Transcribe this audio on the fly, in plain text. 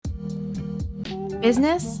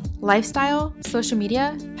Business, lifestyle, social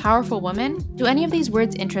media, powerful woman? Do any of these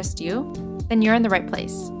words interest you? Then you're in the right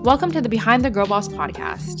place. Welcome to the Behind the Girl Boss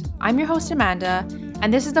podcast. I'm your host, Amanda,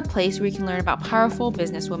 and this is the place where you can learn about powerful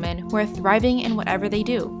businesswomen who are thriving in whatever they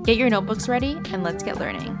do. Get your notebooks ready and let's get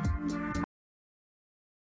learning.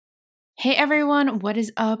 Hey everyone, what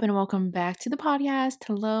is up and welcome back to the podcast.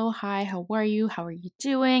 Hello, hi, how are you? How are you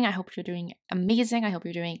doing? I hope you're doing amazing. I hope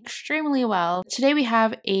you're doing extremely well. Today we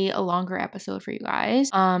have a longer episode for you guys.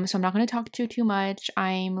 So I'm not going to talk too much.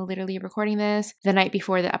 I'm literally recording this the night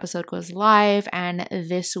before the episode goes live, and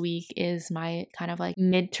this week is my kind of like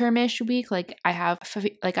midterm-ish week. I have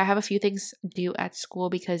a few things due at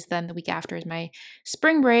school because then the week after is my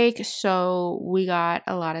spring break. So we got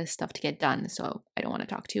a lot of stuff to get done. So I don't want to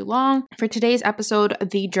talk too long. For today's episode,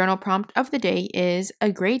 the journal prompt of the day is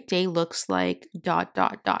 "A great day looks like ...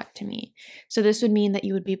 to me." So this would mean that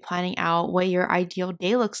you would be planning out what your ideal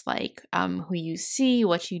day looks like, who you see,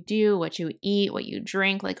 what you do, what you eat, what you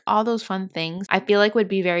drink, like all those fun things. I feel like would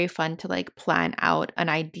be very fun to like plan out an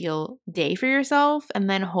ideal day for yourself, and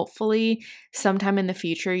then hopefully sometime in the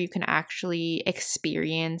future you can actually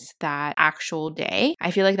experience that actual day.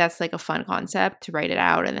 I feel like that's like a fun concept to write it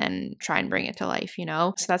out and then try and bring it to life, you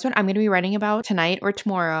know? So that's what I'm going to be writing about tonight or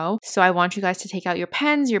tomorrow. So I want you guys to take out your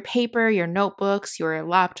pens, your paper, your notebooks, your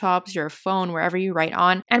laptops, your phone, wherever you write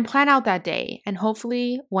on, and plan out that day. And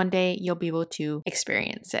hopefully one day you'll be able to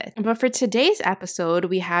experience it. But for today's episode,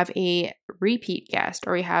 we have a repeat guest,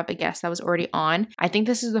 or we have a guest that was already on. I think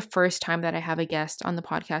this is the first time that I have a guest on the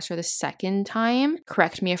podcast, or the second time.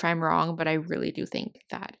 Correct me if I'm wrong, but I really do think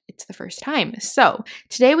that it's the first time. So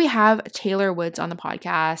today we have Taylor Woods on the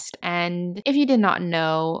podcast. And if you did not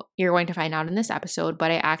know, you're going to find out in this episode,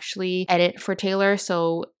 but I actually edit for Taylor.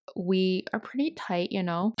 So we are pretty tight, you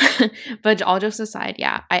know, but all jokes aside,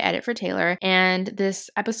 yeah, I edit for Taylor. And this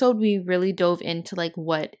episode, we really dove into like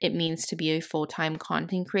what it means to be a full-time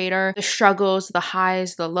content creator, the struggles, the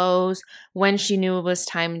highs, the lows, when she knew it was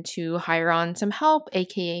time to hire on some help,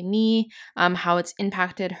 aka me, how it's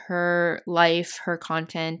impacted her life, her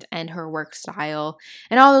content, and her work style,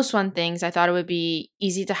 and all those fun things. I thought it would be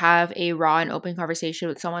easy to have a raw and open conversation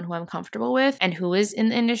with someone who I'm comfortable with and who is in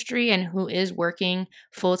the industry and who is working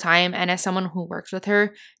full time, and as someone who works with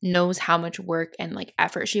her knows how much work and like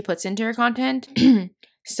effort she puts into her content.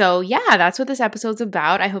 So yeah, that's what this episode's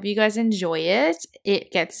about. I hope you guys enjoy it.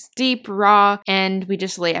 It gets deep, raw, and we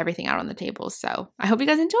just lay everything out on the table. So I hope you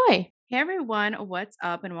guys enjoy. Hey everyone, what's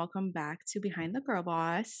up and welcome back to Behind the Girl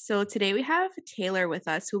Boss. So today we have Taylor with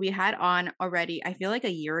us, who we had on already, I feel like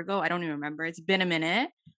a year ago. I don't even remember. It's been a minute.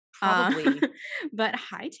 Probably. But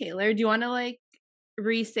hi Taylor, do you want to like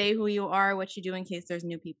re-say who you are, what you do, in case there's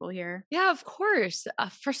new people here? Yeah, of course.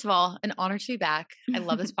 First of all, an honor to be back. I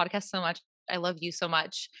love this podcast so much. I love you so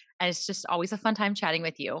much. And it's just always a fun time chatting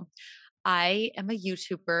with you. I am a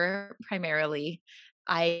YouTuber primarily.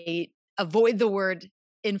 I avoid the word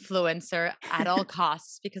influencer at all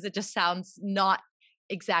costs because it just sounds not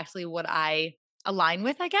exactly what I align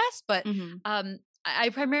with, I guess. But I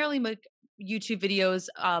primarily make YouTube videos,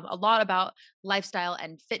 a lot about lifestyle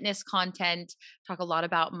and fitness content, talk a lot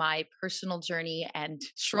about my personal journey and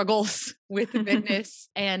struggles with fitness.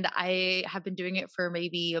 And I have been doing it for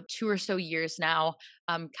maybe 2 or so years now.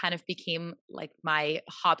 Kind of became like my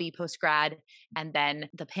hobby post grad. And then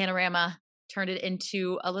the panorama turned it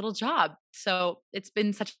into a little job. So it's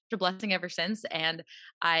been such a blessing ever since. And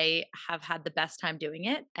I have had the best time doing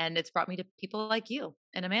it. And it's brought me to people like you.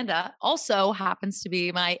 And Amanda also happens to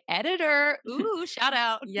be my editor. Ooh, shout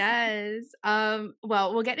out. Yes.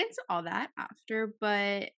 Well, we'll get into all that after,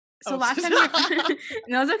 but so last time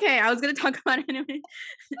no, it's okay. I was gonna talk about it anyway.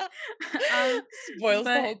 Spoils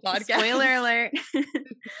the whole podcast. Spoiler alert.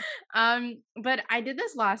 But I did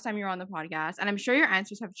this last time you were on the podcast, and I'm sure your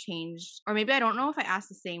answers have changed, or maybe I don't know if I asked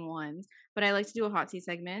the same ones, but I like to do a hot seat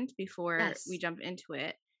segment before we jump into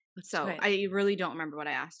it. So I really don't remember what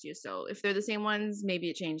I asked you. So if they're the same ones,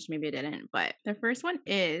 maybe it changed, maybe it didn't. But the first one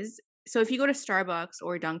is, so if you go to Starbucks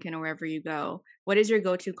or Dunkin' or wherever you go, what is your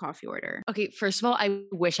go-to coffee order? Okay, first of all, I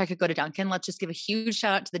wish I could go to Dunkin'. Let's just give a huge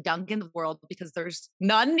shout out to the Dunkin' world because there's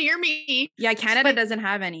none near me. Yeah, Canada doesn't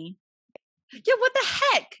have any. Yeah, what the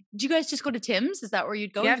heck? Do you guys just go to Tim's? Is that where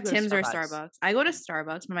you'd go? You have Tim's or Starbucks. I go to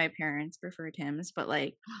Starbucks, but my parents prefer Tim's. But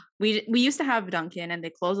like, we used to have Dunkin', and they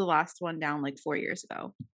closed the last one down like 4 years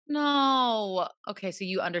ago. No. Okay, so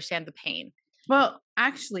you understand the pain. Well,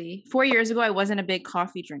 actually, 4 years ago, I wasn't a big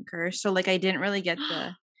coffee drinker. So, like, I didn't really get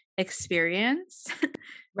the experience.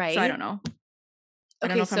 Right. So, I don't know. I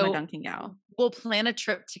don't know if I'm a Dunkin' gal. We'll plan a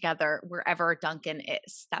trip together wherever Dunkin'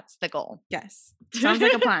 is. That's the goal. Yes. Sounds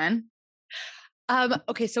like a plan.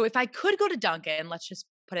 Okay, so if I could go to Dunkin', let's just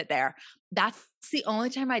put it there. That's the only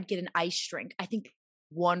time I'd get an iced drink. I think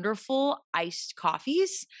wonderful iced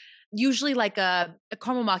coffees, usually like a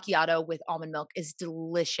caramel macchiato with almond milk is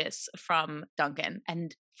delicious from Dunkin'.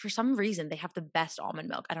 And for some reason, they have the best almond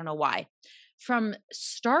milk. I don't know why. From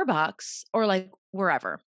Starbucks or like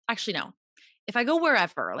wherever. Actually, no. If I go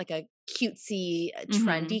wherever, like a cutesy, Mm-hmm.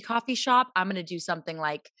 trendy coffee shop, I'm going to do something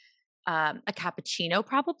like a cappuccino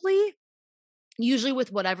probably, usually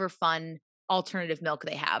with whatever fun alternative milk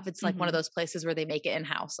they have. It's like one of Mm-hmm. those places where they make it in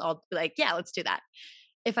house. I'll be like, yeah, let's do that.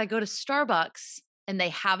 If I go to Starbucks and they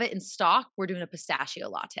have it in stock, we're doing a pistachio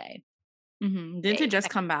latte. Mm-hmm. Didn't it just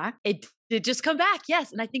come back? It did just come back,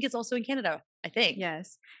 yes, and I think it's also in Canada, I think.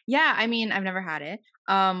 Yes. Yeah, I mean, I've never had it.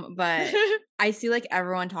 But I see like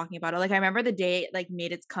everyone talking about it. Like I remember the day it like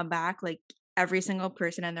made its comeback, like every single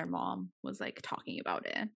person and their mom was like talking about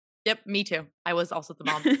it. Yep, me too. I was also the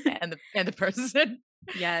mom and the person.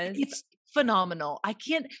 Yes. It's phenomenal. I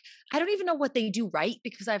don't even know what they do right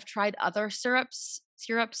because I've tried other syrups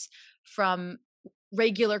from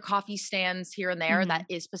regular coffee stands here and there Mm-hmm. that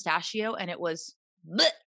is pistachio and it was bleh.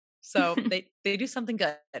 So they do something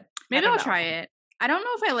good. I Maybe don't I'll know. try it. I don't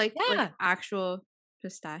know if I like Yeah. actual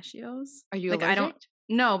pistachios. Are you Like I don't allergic?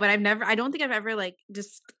 no, but I don't think I've ever like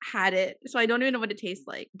just had it. So I don't even know what it tastes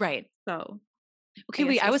like. Right. So I Okay, guess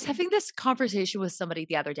wait. I we'll was see. having this conversation with somebody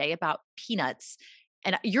the other day about peanuts.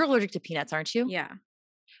 And you're allergic to peanuts, aren't you? Yeah,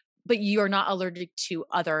 But you're not allergic to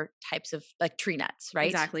other types of like tree nuts, right?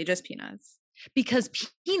 exactly. Just peanuts. Because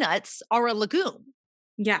peanuts are a legume.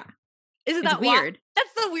 Yeah. Isn't It's that wild? weird.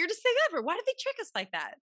 That's the weirdest thing ever. Why did they trick us like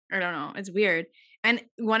that? I don't know. It's weird. And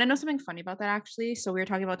want to know something funny about that actually? So we were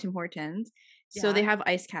talking about Tim Hortons. So they Yeah. have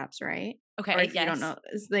ice caps, right? Or Okay. if you don't Yes. know,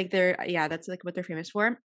 it's like they're yeah, that's like what they're famous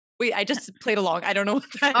for. Wait, I just played along. I don't know what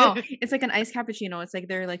that Oh, is. it's like an iced cappuccino. It's like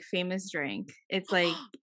their like famous drink. It's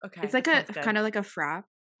Okay, like that a sounds good. kind of like a frap.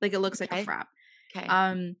 Like it looks like a Okay. frap. Okay.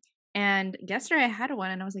 Um, and yesterday I had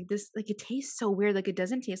one and I was like, this like it tastes so weird. Like it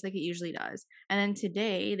doesn't taste like it usually does. And then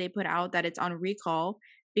today they put out that it's on recall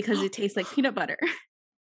because it tastes like peanut butter.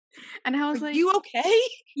 And I Are was like, you okay?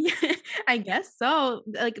 yeah, I guess so.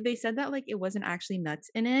 Like they said that like it wasn't actually nuts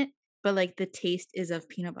in it, but like the taste is of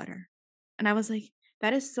peanut butter. And I was like,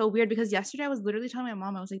 that is so weird because yesterday I was literally telling my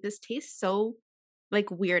mom, I was like, this tastes so like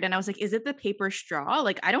weird. And I was like, is it the paper straw?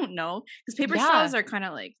 Like, I don't know. Because paper straws Yeah. are kind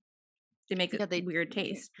of like they make a Yeah, they weird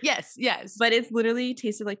taste. yes, yes. But it's literally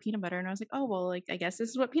tasted like peanut butter. And I was like, oh well, like I guess this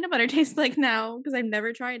is what peanut butter tastes like now because I've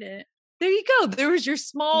never tried it. There you go. There was your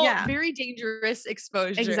small, Yeah, very dangerous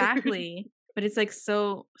exposure. exactly. But it's like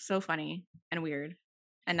so funny and weird.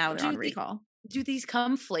 And now they're do on the recall. do these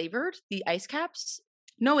come flavored, the ice caps?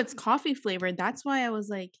 No, it's coffee flavored. That's why I was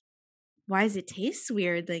like, why does it taste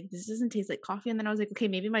weird? Like this doesn't taste like coffee. And then I was like, okay,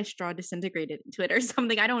 maybe my straw disintegrated into it or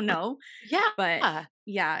something. I don't know. But Yeah.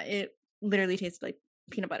 yeah, it literally tastes like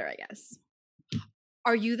peanut butter, I guess.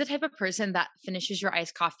 Are you the type of person that finishes your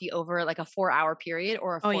iced coffee over like a 4-hour period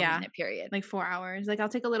or a Oh 4 yeah. minute period? Like 4 hours. Like I'll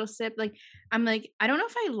take a little sip. Like I'm like, I don't know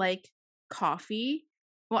if I like coffee.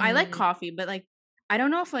 Well, I like Mm, coffee, but like I don't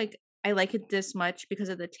know if like I like it this much because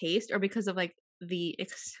of the taste or because of like the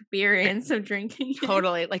experience of drinking it.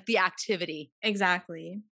 totally. Like the activity.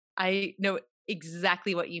 Exactly. I know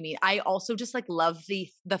exactly what you mean. I also just like love the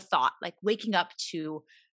thought, like waking up to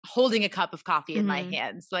holding a cup of coffee in my Hmm.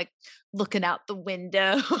 hands, like looking out the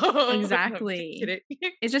window. No, I'm just Exactly. kidding.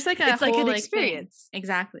 It's just like a It's like whole an like thing. experience.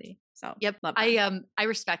 Exactly. So Yep. love that. I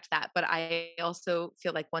respect that, but I also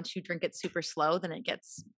feel like once you drink it super slow, then it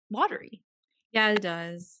gets watery. Yeah, it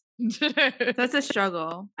does. That's a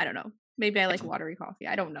struggle. I don't know. Maybe I like watery coffee.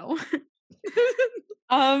 I don't know.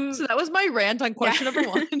 So um that was my rant on yeah. question number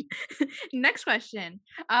 1. Next question.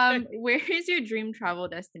 Where is your dream travel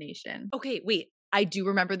destination? Okay, wait. I do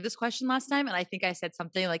remember this question last time, and I think I said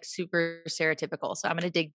something like super stereotypical. So I'm going to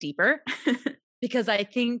dig deeper because I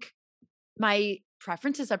think my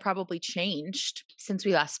preferences have probably changed since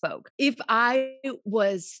we last spoke. If I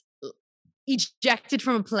was ejected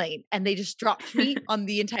from a plane and they just dropped me on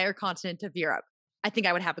the entire continent of Europe, I think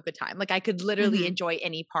I would have a good time. Like I could literally Mhm. enjoy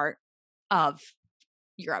any part of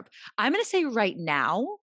Europe. I'm going to say right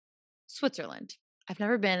now, Switzerland. I've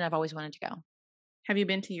never been. I've always wanted to go. Have you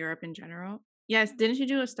been to Europe in general? Yes, didn't you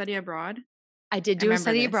do a study abroad? I did I do a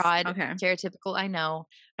remember study this. abroad, Okay. stereotypical, I know.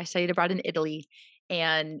 I studied abroad in Italy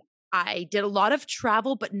and I did a lot of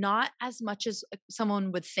travel, but not as much as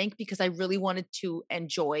someone would think because I really wanted to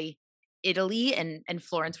enjoy Italy and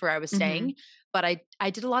Florence where I was Mhm. staying. But I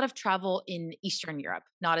did a lot of travel in Eastern Europe,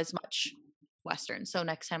 not as much Western. So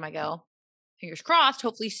next time I go, fingers crossed,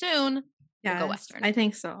 hopefully soon, we'll go Yes, Western. I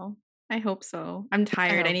think so. I hope so. I'm I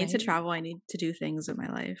tired. I know, need to right? travel. I need to do things with my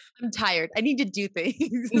life. I'm tired. I need to do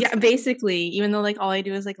things. Yeah, basically, even though like all I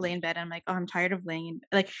do is like lay in bed, I'm like, oh, I'm tired of laying in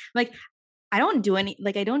like I don't do any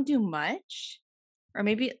like I don't do much. Or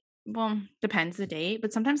maybe well, depends the day,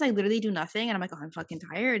 but sometimes I literally do nothing and I'm like, oh, I'm fucking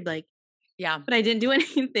tired. Like, Yeah. but I didn't do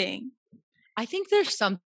anything. I think there's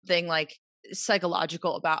something like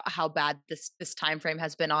psychological about how bad this time frame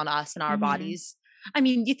has been on us and our Mm-hmm. bodies. I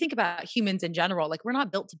mean, you think about humans in general, like we're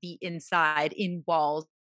not built to be inside in walls,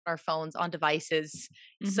 our phones, on devices.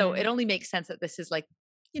 So Mm-hmm. it only makes sense that this is like,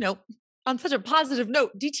 you know, on such a positive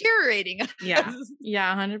note, deteriorating Yeah. us.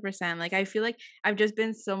 Yeah, 100%. Like I feel like I've just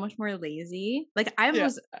been so much more lazy. Like I Yeah.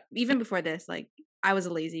 was even before this, like I was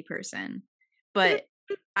a lazy person. But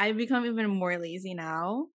I've become even more lazy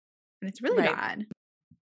now, and it's really Right. bad.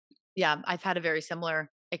 Yeah, I've had a very similar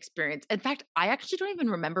experience. In fact, I actually don't even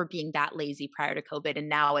remember being that lazy prior to COVID, and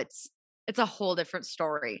now it's a whole different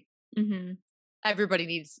story. Mhm. Everybody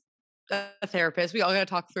needs a therapist. We all got to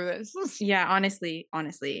talk through this. Yeah, honestly,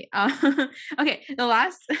 honestly. Okay, the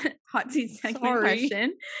last hot seat segment Sorry.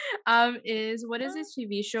 question is what is this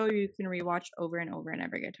TV show you can rewatch over and over and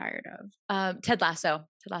never get tired of? Ted Lasso.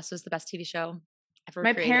 Ted Lasso is the best TV show ever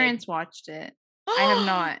My created. parents watched it. I have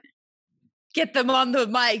not. Get them on the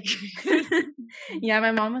mic. Yeah,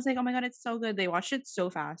 my mom was like, "Oh my god, it's so good." They watched it so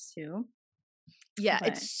fast too. Yeah, But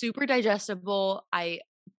it's super digestible. I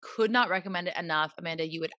could not recommend it enough. Amanda,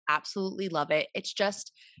 you would absolutely love it. It's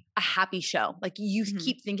just a happy show. Like you mhm.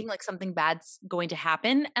 keep thinking like something bad's going to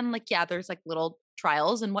happen. And like, yeah, there's like little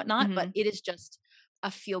trials and whatnot, but Mhm. it is just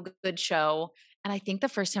a feel good show. And I think the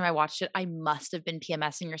first time I watched it, I must have been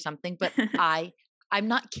PMSing or something, but I'm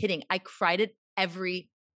not kidding. I cried at every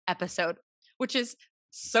episode, which is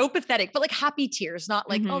so pathetic, but like happy tears, not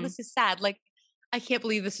like, oh, Mhm. this is sad. Like, I can't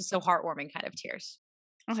believe this is so heartwarming kind of tears.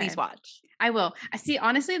 Please Okay. watch. I will. I see.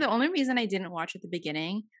 Honestly, the only reason I didn't watch at the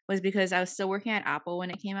beginning was because I was still working at Apple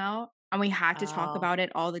when it came out, and we had to talk Oh, about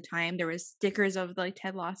it all the time. There was stickers of like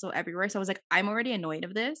Ted Lasso everywhere, so I was like, I'm already annoyed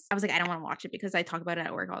of this. I was like, I don't want to watch it because I talk about it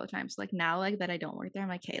at work all the time. So like now, like that I don't work there, I'm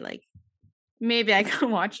like, hey, like maybe I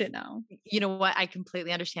can watch it now. you know what? I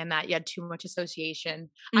completely understand that. You had too much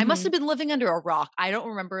association. I must have Hmm. been living under a rock. I don't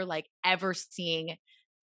remember like ever seeing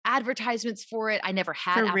advertisements for it. I never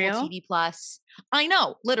had For Apple real? TV Plus. I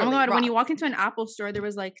know, Oh my literally god! When rock. you walk into an Apple store, there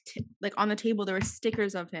was like like on the table there were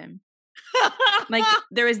stickers of him. Like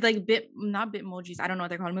there was like bit not bitmojis. I don't know what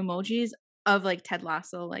they're called. Emojis of like Ted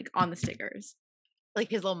Lasso like on the stickers. Like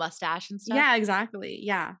his little mustache and stuff. Yeah, exactly.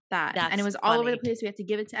 Yeah, that. And it That's was all over the funny. place. We had to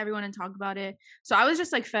give it to everyone and talk about it. So I was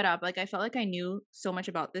just like fed up. Like I felt like I knew so much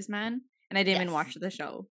about this man and I didn't even Yes. watch the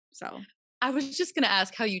show. So, I was just going to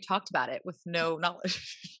ask how you talked about it with no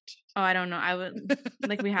knowledge. oh, I don't know. I would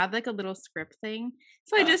like we had like a little script thing.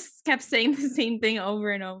 So I just kept saying the same thing over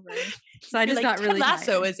and over. So I You're just like, got Ted really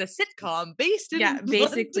Lasso tired. is a sitcom based Yeah, in London.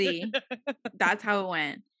 basically that's how it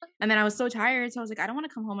went. And then I was so tired. So I was like, I don't want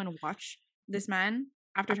to come home and watch this man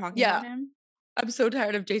after talking about Yeah. him. I'm so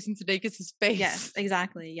tired of Jason Sudeikis' Yes, face.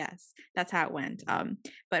 exactly. Yes. That's how it went.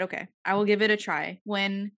 But okay. I will give it a try.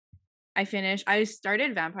 When I finish I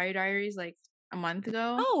started Vampire Diaries like a month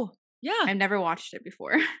ago. Oh, yeah. I've never watched it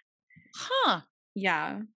before. Huh.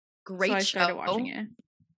 Yeah. So Great I started watching show.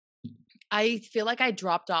 it. I feel like I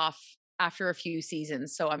dropped off after a few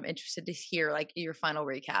seasons, so I'm interested to hear like your final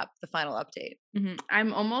recap, the final update.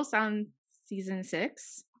 I'm almost on season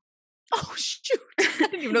 6. Oh shoot. I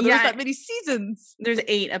didn't even know there was Yeah, that many seasons. there's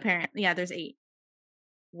 8 apparently. Yeah, there's 8.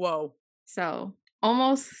 Whoa. So,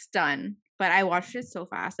 almost done, but I watched it so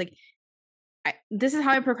fast. Like this is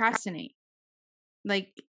how I procrastinate.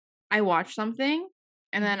 Like I watch something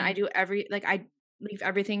and then I Mhm. do I leave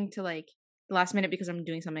everything to like the last minute because I'm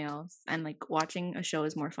doing something else and like watching a show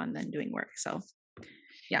is more fun than doing work. So,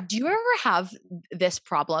 yeah. Do you ever have this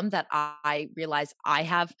problem that I realize I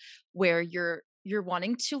have where you're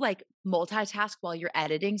wanting to like multitask while you're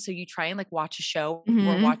editing, so you try and like watch a show or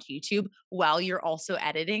Mhm. watch YouTube while you're also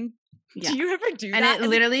editing? Yeah. Do you ever do And that? it And like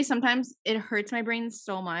literally sometimes it hurts my brain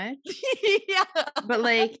so much. yeah. But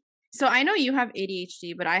like so I know you have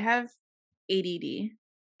ADHD, but I have ADD.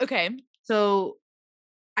 Okay. So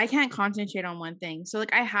I can't concentrate on one thing. So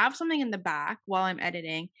like I have something in the back while I'm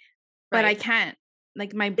editing, but I Right. can't.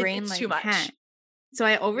 Like my brain It's too like much. can't. So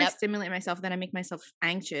I Yep. overstimulate myself, then I make myself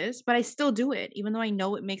anxious, but I still do it even though I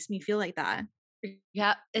know it makes me feel like that.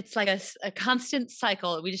 Yeah, it's like a constant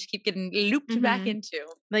cycle we just keep getting looped back Mhm. into.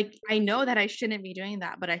 Like I know that I shouldn't be doing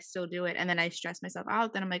that, but I still do it and then I stress myself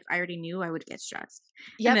out, then I'm like I already knew I would get stressed.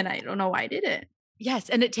 And Yep. then I don't know why I did it. Yes,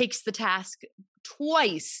 and it takes the task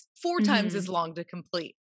twice, 4 times as Mhm. long to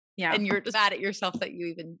complete. Yeah. And you're just mad at yourself that you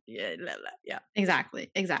even, yeah, blah, blah, yeah. Exactly.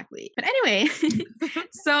 But anyway,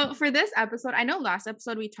 so for this episode, I know last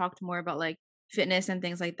episode we talked more about like fitness and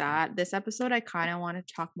things like that. This episode, I kind of want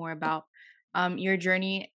to talk more about your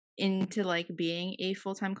journey into like being a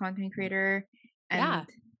full-time content creator Yeah. and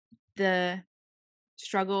the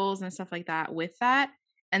struggles and stuff like that with that.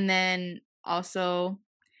 And then also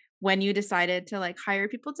when you decided to like hire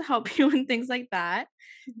people to help you and things like that.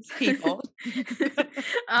 People.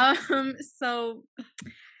 So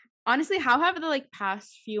honestly, how have the like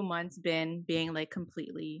past few months been being like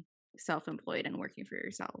completely self-employed and working for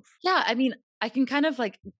yourself? Yeah. I mean, I can kind of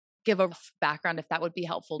like give a rough background if that would be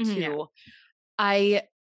helpful Yeah. too. I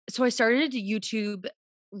so I started YouTube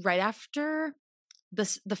right after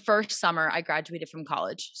the first summer I graduated from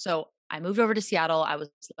college. So I moved over to Seattle. I was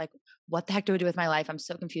like, what the heck do I do with my life? I'm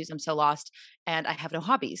so confused. I'm so lost. And I have no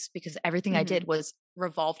hobbies because everything I did was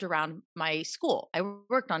revolved around my school. I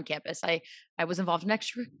worked on campus. I was involved in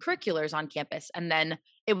extracurriculars on campus. And then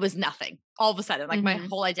it was nothing. All of a sudden, like my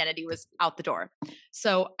whole identity was out the door.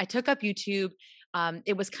 So I took up YouTube.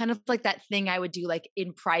 It was kind of like that thing I would do like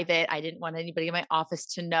in private. I didn't want anybody in my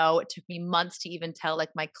office to know. It took me months to even tell like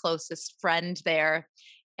my closest friend there.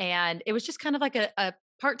 And it was just kind of like a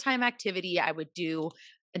part-time activity I would do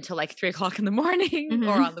until like 3 o'clock in the morning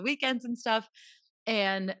or on the weekends and stuff.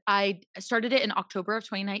 And I started it in October of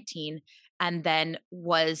 2019 and then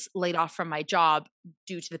was laid off from my job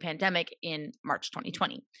due to the pandemic in March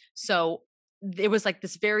 2020. So it was like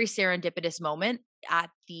this very serendipitous moment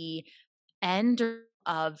at the end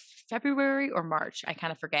of February or March, I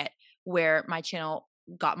kind of forget, where my channel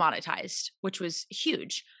got monetized, which was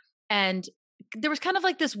huge. And there was kind of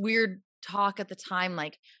like this weird talk at the time,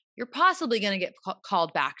 like, you're possibly going to get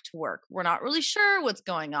called back to work. We're not really sure what's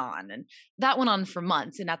going on. And that went on for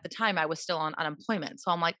months. And at the time, I was still on unemployment.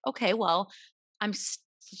 So I'm like, okay, well, I'm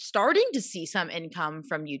starting to see some income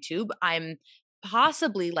from YouTube. I'm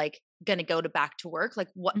possibly like going to go to back to work. Like,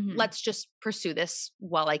 what? Let's just pursue this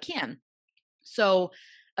while I can. So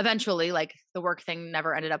eventually, like the work thing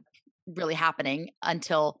never ended up really happening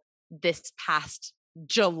until this past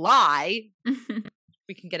July.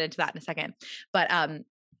 We can get into that in a second. But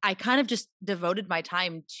I kind of just devoted my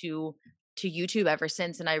time to YouTube ever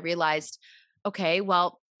since. And I realized, okay,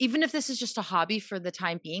 well, even if this is just a hobby for the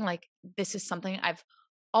time being, like this is something I've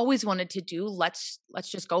always wanted to do. Let's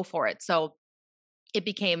just go for it. So it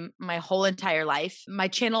became my whole entire life. My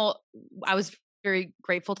channel, I was very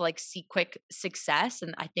grateful to like see quick success.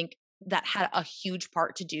 And I think that had a huge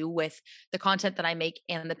part to do with the content that I make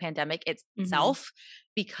and the pandemic itself,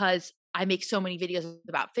 because I make so many videos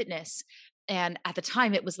about fitness. And at the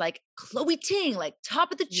time it was like Chloe Ting, like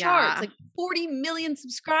top of the charts, like 40 million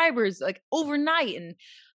subscribers, like overnight. And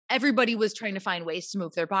everybody was trying to find ways to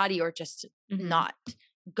move their body or just not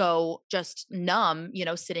go just numb,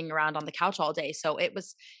 sitting around on the couch all day. So it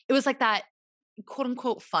was like that quote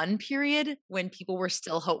unquote fun period when people were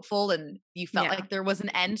still hopeful and you felt like there was an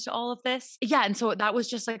end to all of this. Yeah. And so that was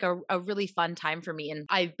just like a really fun time for me. And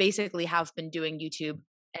I basically have been doing YouTube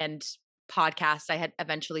and podcasts. I had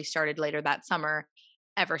eventually started later that summer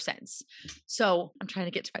ever since. So I'm trying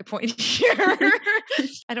to get to my point here.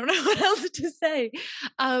 I don't know what else to say.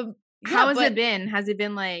 How has it been? Has it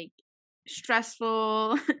been like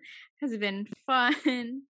stressful? Has it been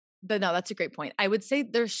fun? No, that's a great point. I would say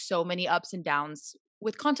there's so many ups and downs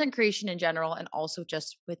with content creation in general and also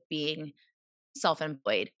just with being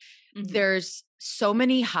self-employed. There's so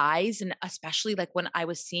many highs, and especially like when I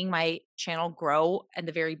was seeing my channel grow in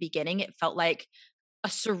the very beginning, it felt like a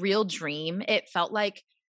surreal dream. It felt like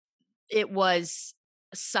it was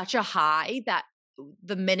such a high that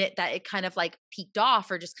the minute that it kind of like peaked off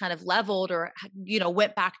or just kind of leveled or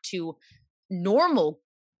went back to normal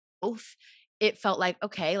growth, it felt like,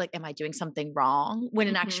 okay, like, am I doing something wrong? When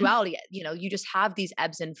in actuality, you just have these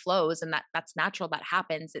ebbs and flows, and that's natural. That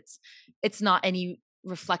happens. It's not any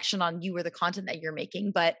reflection on you or the content that you're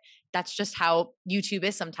making, but that's just how YouTube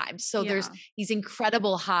is sometimes. So there's these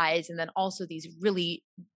incredible highs and then also these really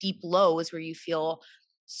deep lows where you feel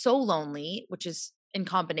so lonely, which is in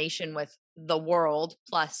combination with the world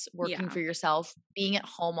plus working for yourself, being at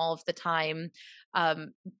home all of the time,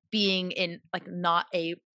 being in like not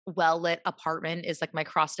a well-lit apartment is like my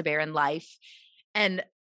cross to bear in life. And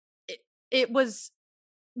it was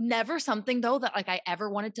never something though that like I ever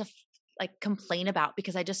wanted to like complain about,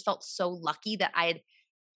 because I just felt so lucky that I had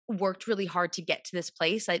worked really hard to get to this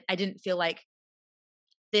place. I didn't feel like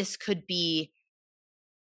this could be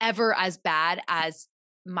ever as bad as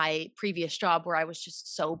my previous job, where I was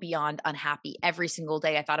just so beyond unhappy. Every single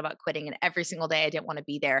day I thought about quitting, and every single day I didn't want to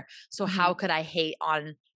be there. So how could I hate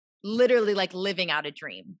on literally like living out a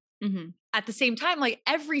dream? Mhm. At the same time, like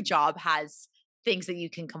every job has things that you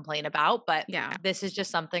can complain about, but Yeah. this is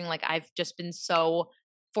just something like I've just been so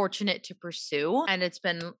fortunate to pursue, and it's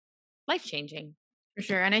been life changing. For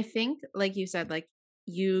sure. And I think, like you said, like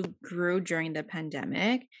you grew during the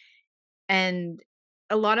pandemic, and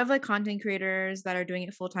a lot of like content creators that are doing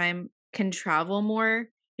it full time can travel more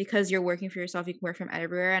because you're working for yourself. You can work from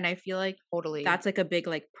everywhere. And I feel like Totally. that's like a big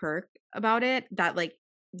like perk about it that like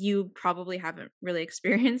you probably haven't really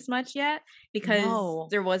experienced much yet because No.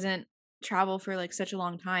 there wasn't travel for like such a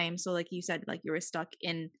long time. So like you said, like you were stuck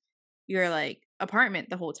in your like apartment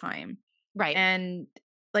the whole time. Right. And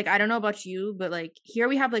like I don't know about you, but like here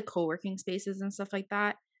we have like co-working spaces and stuff like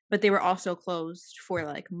that, but they were also closed for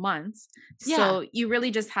like months. Yeah. So you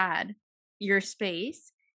really just had your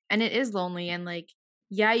space, and it is lonely, and like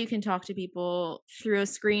yeah, you can talk to people through a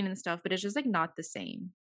screen and stuff, but it's just like not the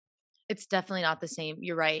same. It's definitely not the same.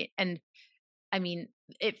 You're right. And I mean,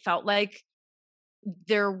 it felt like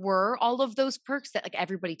there were all of those perks that like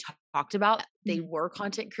everybody talked about. They Mhm. were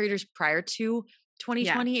content creators prior to Yeah.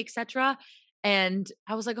 2020, etc. And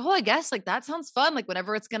I was like, oh, I guess like that sounds fun, like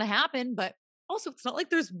whenever it's gonna happen. But also it's not like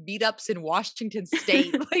there's meetups in Washington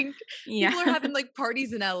State. Like Yeah. people are having like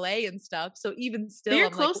parties in LA and stuff. So even But still, you're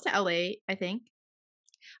I'm like, close to LA, I think.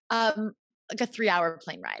 um, like a 3 hour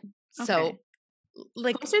plane ride. Okay. So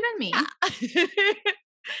like Closer than me. yeah.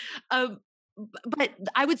 um but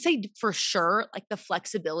I would say for sure, like the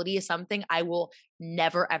flexibility is something I will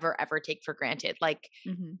never, ever, ever take for granted. Like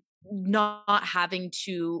Mhm. not having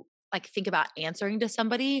to like think about answering to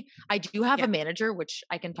somebody. I do have Yeah. a manager, which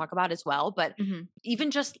I can talk about as well, but Mhm.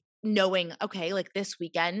 even just knowing, okay, like this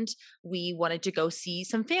weekend we wanted to go see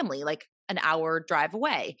some family, like an hour drive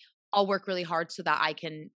away. I'll work really hard so that I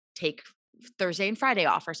can take Thursday and Friday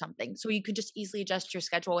off or something. So you could just easily adjust your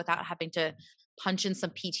schedule without having to punch in some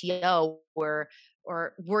PTO or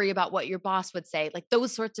worry about what your boss would say. Like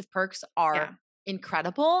those sorts of perks Yeah. are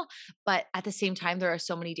incredible, but at the same time there are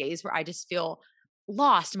so many days where I just feel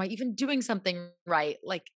lost. Am I even doing something right?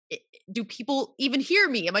 Like do people even hear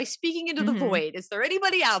me? Am I speaking into the Mhm. void? Is there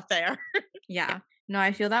anybody out there? Yeah. No,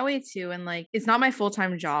 I feel that way too, and like it's not my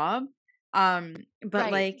full-time job. But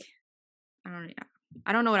Right. like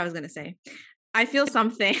I don't know what I was going to say. I feel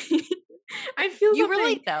something. I feel You something,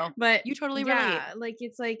 relate though. but You totally relate. yeah, like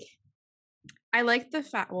it's like I like the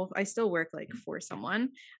fact well, I still work like for someone,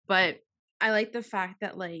 but I like the fact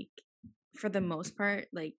that like for the most part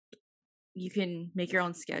like you can make your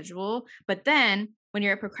own schedule, but then when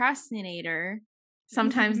you're a procrastinator,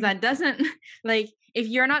 sometimes that doesn't like if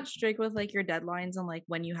you're not strict with like your deadlines and like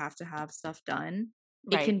when you have to have stuff done,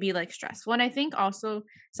 it Right. can be like stressful. And I think also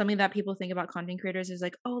something that people think about content creators is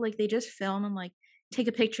like, oh, like they just film and like take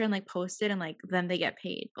a picture and like post it and like then they get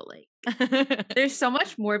paid. But like there's so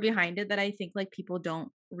much more behind it that I think like people don't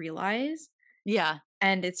realize, Yeah.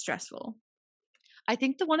 and it's stressful. I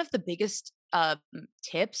think one of the biggest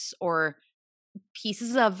tips or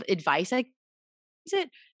pieces of advice I it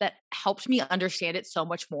that helped me understand it so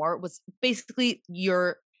much more was basically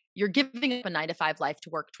you're giving up a 9 to 5 life to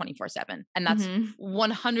work 24/7, and that's Mhm.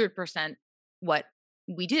 100% what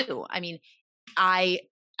we do. I mean, I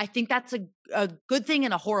think that's a good thing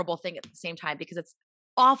and a horrible thing at the same time because it's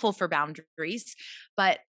awful for boundaries,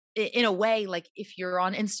 but in a way, like if you're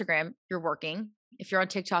on Instagram you're working, if you're on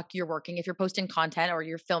TikTok you're working, if you're posting content or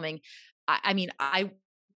you're filming. I mean, I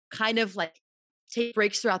kind of like take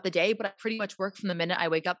breaks throughout the day, but I pretty much work from the minute I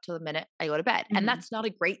wake up to the minute I go to bed. And Mhm. that's not a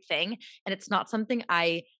great thing. And it's not something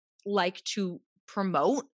I like to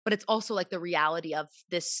promote, but it's also like the reality of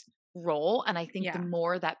this role. And I think the Yeah.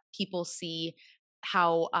 more that people see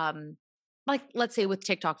how, like let's say with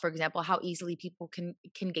TikTok, for example, how easily people can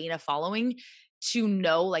gain a following, to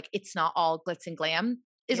know like it's not all glitz and glam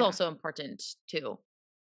is Yeah. also important too.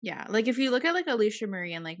 Yeah, like, if you look at, like, Alicia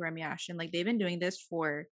Marie and, like, Remy Ashton, like, they've been doing this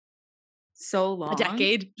for so A long.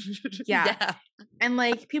 decade. Yeah, Yeah. and,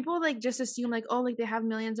 like, people, like, just assume, like, "Oh, like, they have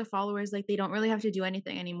millions of followers, like, they don't really have to do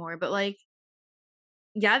anything anymore," but, like,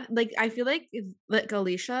 yeah, like, I feel like if like,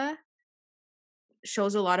 Alicia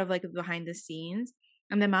shows a lot of, like, behind the scenes,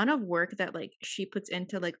 and the amount of work that, like, she puts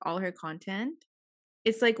into, like, all her content,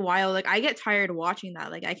 it's, like, wild, like, I get tired watching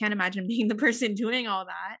that, like, I can't imagine being the person doing all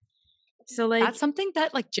that. So, That's like something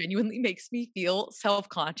that, like, genuinely makes me feel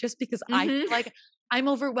self-conscious because I feel mhm, like I'm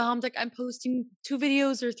overwhelmed, like, I'm posting 2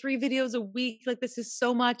 videos or 3 videos a week, like, this is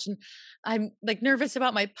so much, and I'm, like, nervous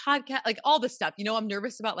about my podcast, like, all this stuff, I'm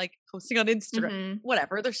nervous about, like, posting on Instagram, mhm,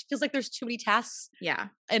 whatever, there's feels like there's too many tasks yeah,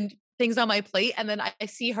 and things on my plate, and then I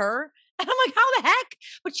see her, and I'm like, "How the heck?"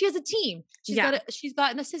 But she has a team. yeah, She's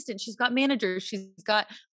got an assistant, she's got managers, she's got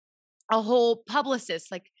a whole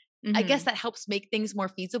publicist, like, I guess Mhm. that helps make things more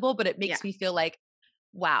feasible, but it Yeah. makes me feel like,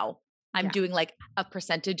 wow, I'm Yeah. doing like a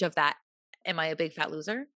percentage of that. Am I a big fat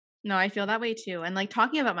loser? No, I feel that way too. And like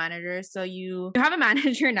talking about managers, so you have a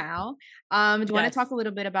manager now. Do you want to talk Yes. a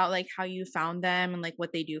little bit about like how you found them and like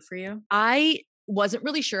what they do for you? I wasn't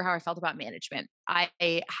really sure how I felt about management. I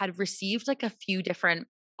had received like a few different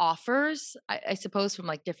offers, I suppose, from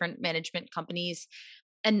like different management companies,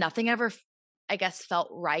 and nothing ever, I guess, felt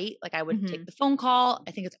right. Like I would take Mhm. the phone call.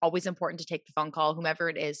 I think it's always important to take the phone call, whomever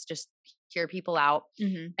it is, just hear people out.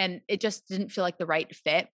 Mhm. And it just didn't feel like the right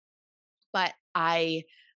fit. But I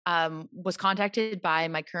was contacted by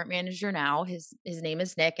my current manager now. His name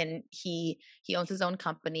is Nick, and he owns his own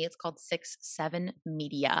company. It's called 6-7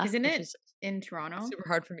 Media, Isn't which it is in Toronto? super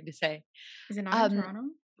hard for me to say. Is it not in Um, Toronto?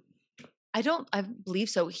 I believe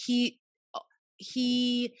so. He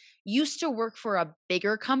used to work for a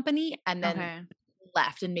bigger company and then Okay.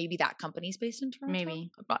 left, and maybe that company's based in Toronto. Maybe.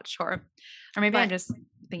 I'm not sure, Or maybe I'm but just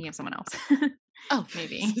thinking of someone else. oh,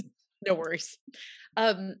 Maybe. no worries.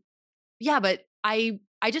 Um, yeah, but I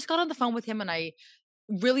just got on the phone with him, and I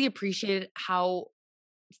really appreciated how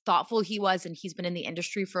thoughtful he was, and he's been in the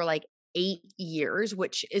industry for like 8 years,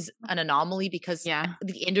 which is an anomaly because Yeah.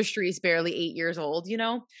 the industry is barely 8 years old, you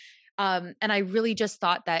know? And I really just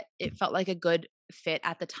thought that it felt like a good fit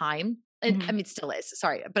at the time. And I Mhm. mean, it still is,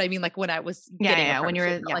 sorry. But I mean, like when I was Yeah, yeah, getting a yeah. When you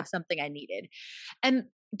partnership, were not yeah. like something I needed. And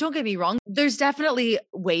don't get me wrong, there's definitely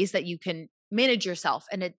ways that you can manage yourself.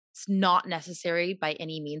 And it's not necessary by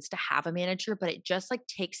any means to have a manager, but it just like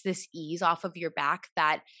takes this ease off of your back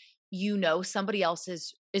that somebody else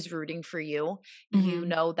is rooting for you. You Mhm.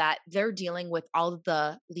 know that they're dealing with all of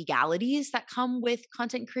the legalities that come with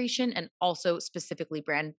content creation, and also specifically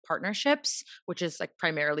brand partnerships, which is like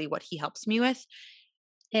primarily what he helps me with.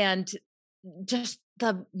 And just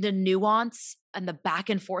the nuance and the back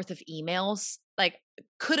and forth of emails, like,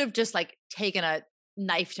 could have just like taken a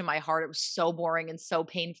knife to my heart. It was so boring and so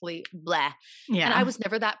painfully blah. And I Yeah. was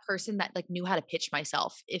never that person that like knew how to pitch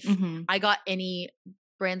myself. If Mhm. I got any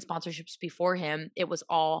brand sponsorships before him, it was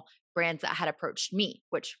all brands that had approached me,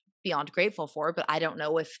 which beyond grateful for, but I don't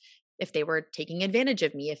know if they were taking advantage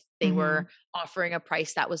of me, if they were Mhm. offering a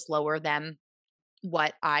price that was lower than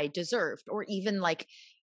what I deserved, or even like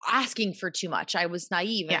asking for too much. I was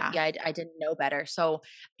naive, and Yeah. yeah, I didn't know better. So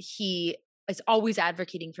he is always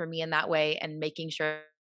advocating for me in that way and making sure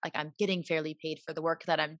like I'm getting fairly paid for the work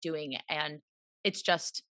that I'm doing. And it's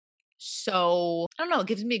just so, I don't know, it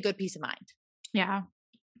gives me a good peace of mind. Yeah.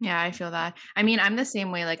 Yeah, I feel that. I mean, I'm the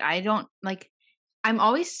same way. Like, I don't like, I'm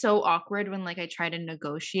always so awkward when like I try to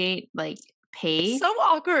negotiate like pay So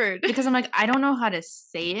awkward. because I'm like, I don't know how to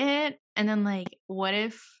say it. And then like, what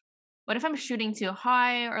if I'm shooting too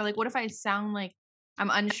high or like, what if I sound like I'm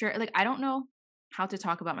unsure? Like, I don't know how to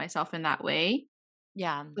talk about myself in that way.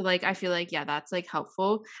 Yeah. So, like, I feel like, yeah, that's, like,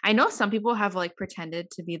 helpful. I know some people have, like, pretended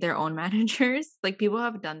to be their own managers. Like, people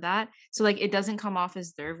have done that. So, like, it doesn't come off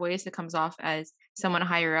as their voice, it comes off as someone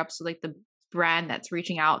higher up. So, like, the brand that's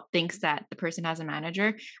reaching out thinks that the person has a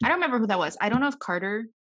manager. I don't remember who that was. I don't know if Carter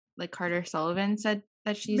Sullivan said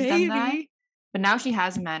that she's done that, Maybe. but now she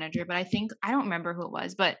has a manager, but I don't remember who it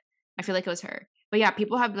was, but I feel like it was her. But, yeah,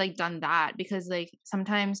 people have, like, done that because, like,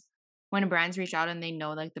 sometimes when brands reach out and they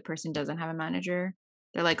know, like, the person doesn't have a manager,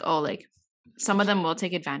 they're like, "Oh, like, some of them will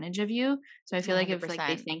take advantage of you." So I feel like if, like,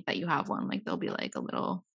 they 100%. think that you have one, like, they'll be, like, a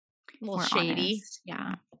little A little more shady. honest.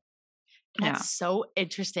 Yeah. Yeah. That's so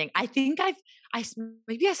interesting. I think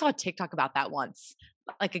maybe I saw a TikTok about that once,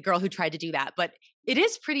 like a girl who tried to do that, but it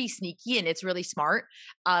is pretty sneaky and it's really smart.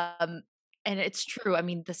 Um, and it's true. I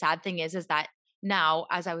mean, the sad thing is that now,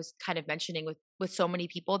 as I was kind of mentioning, with so many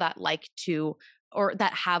people that like to, or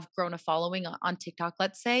that have grown a following on TikTok,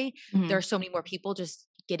 let's say, there are Mhm. so many more people just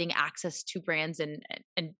getting access to brands and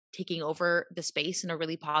taking over the space in a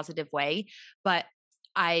really positive way. But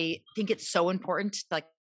I think it's so important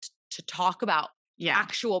to talk about Yeah.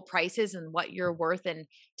 actual prices and what you're worth, and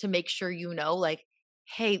to make sure like,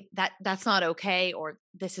 hey, that's not okay, or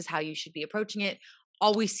this is how you should be approaching it.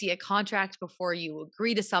 Always see a contract before you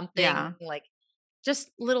agree to Yeah. something. Like,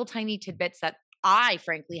 just little tiny tidbits that I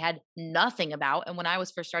frankly had nothing about, and when I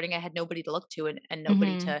was first starting, I had nobody to look to, and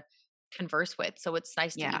nobody Mhm. to converse with. So it's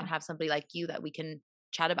nice to even Yeah. have somebody like you that we can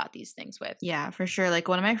chat about these things with. Yeah, for sure. Like,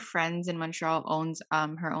 one of my friends in Montreal owns,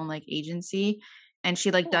 her own, like, agency, and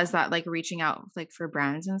she, like, does Cool. that, like, reaching out, like, for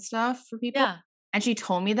brands and stuff for people, Yeah, and she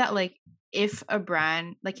told me that, like, if a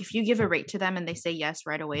brand like, if you give a rate to them and they say yes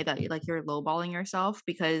right away, that, like, you're lowballing yourself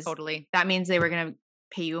because totally. that means they were gonna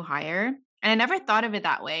pay you higher, and I never thought of it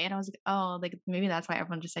that way, and I was like, "Oh, like, maybe that's why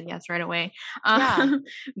everyone just said yes right away." Yeah.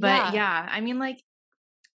 But Yeah. yeah, I mean, like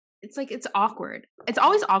it's like, it's awkward. It's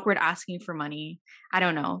always awkward asking for money. I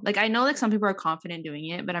don't know. Like, I know like some people are confident doing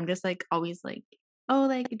it, but I'm just like always like, oh,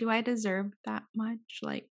 like, do I deserve that much?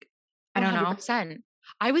 Like, I don't know. 100%.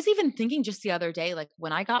 I was even thinking just the other day, like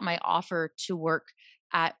when I got my offer to work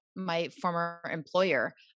at my former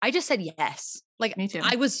employer, I just said yes. Like Me too.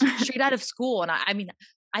 I was straight out of school. And I mean,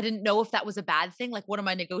 I didn't know if that was a bad thing. Like, what am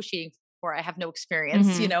I negotiating for? I have no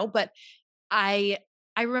experience, Hmm. but I,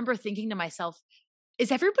 I remember thinking to myself,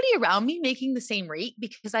 is everybody around me making the same rate?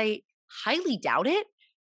 Because I highly doubt it,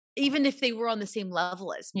 even if they were on the same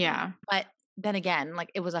level as me. Yeah. But then again,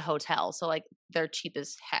 like it was a hotel. So like they're cheap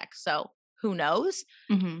as heck. So who knows?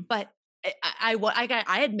 Hmm. But I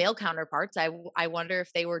had male counterparts. I wonder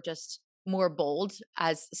if they were just more bold,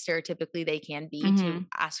 as stereotypically they can be, to Hmm.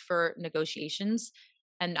 ask for negotiations,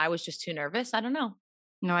 and I was just too nervous. I don't know,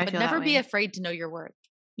 No, I but feel that never be way. afraid to know your worth.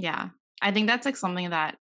 Yeah. I think that's like something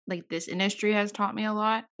that like this industry has taught me a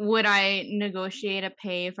lot. Would I negotiate a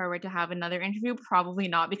pay if I were to have another interview? Probably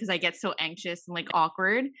not, because I get so anxious and like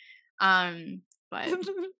awkward. But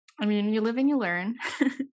I mean, you live and you learn.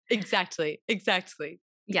 Exactly, exactly.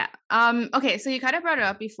 Yeah. Okay, so you kind of brought it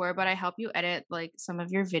up before, but I help you edit like some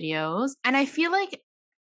of your videos. And I feel like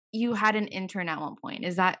you had an intern at one point.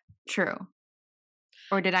 Is that true?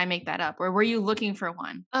 Or did I make that up? Or were you looking for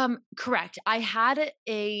one? Correct. I had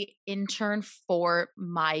a intern for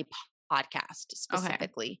my podcast Okay.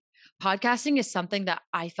 specifically. Podcasting is something that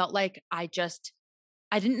I felt like I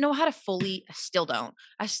didn't know how to fully, I still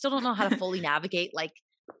don't know how to fully navigate like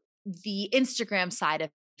the Instagram side of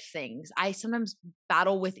things. I sometimes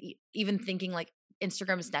battle with even thinking like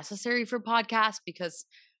Instagram is necessary for podcasts, because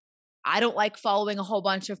I don't like following a whole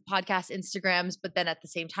bunch of podcast Instagrams, but then at the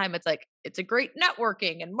same time, it's like it's a great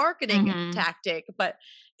networking and marketing Mhm. tactic, but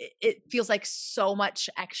it feels like so much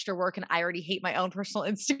extra work, and I already hate my own personal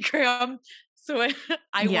Instagram. So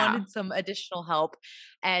I Yeah. wanted some additional help,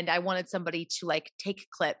 and I wanted somebody to like take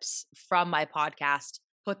clips from my podcast,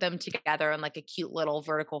 put them together in like a cute little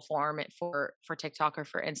vertical form for TikTok or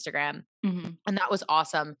for Instagram, Mhm. and that was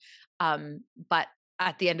awesome. But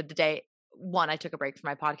at the end of the day, one, I took a break from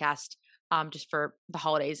my podcast, just for the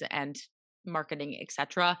holidays and marketing,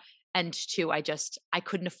 etc. And two, I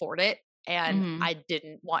couldn't afford it, and Mhm. I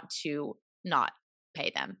didn't want to not pay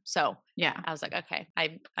them. So Yeah. I was like, okay,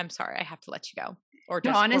 I'm sorry, I have to let you go, or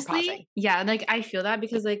No, just we're pausing. honestly, yeah, like I feel that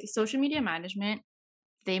because like social media management,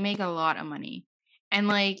 they make a lot of money. And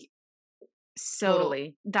like so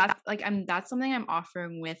Totally. that's something I'm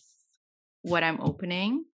offering with what I'm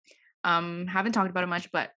opening. Haven't talked about it much,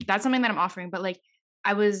 but that's something that I'm offering. But like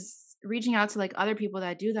I was reaching out to like other people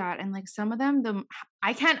that do that, and like some of them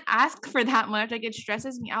I can't ask for that much. Like it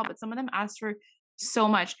stresses me out, but some of them ask for so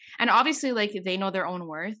much. And obviously like they know their own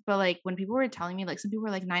worth, but like when people were telling me like some people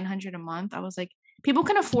were like 900 a month, I was like, people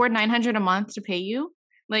can afford 900 a month to pay you?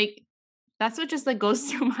 Like that's what just like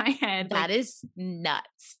goes through my head. Like, That is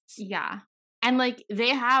nuts. yeah. And like they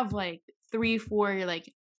have like 3, 4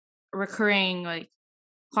 like recurring like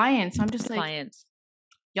clients. So I'm just like, Clients.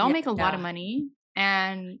 y'all Yeah. make a lot of money,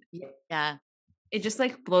 and Yeah. it just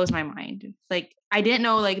like blows my mind. Like I didn't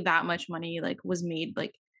know like that much money like was made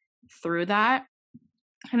like through that.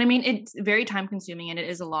 And I mean it's very time consuming and it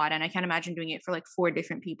is a lot, and I can't imagine doing it for like 4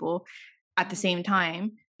 different people at the same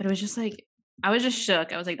time. But it was just like I was just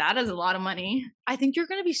shook. I was like, that is a lot of money. I think you're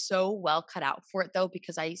going to be so well cut out for it though,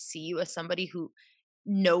 because I see you as somebody who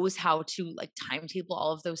knows how to like timetable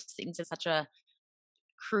all of those things in such a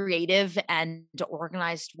creative and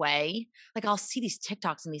organized way. Like I'll see these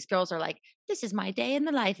TikToks and these girls are like, this is my day in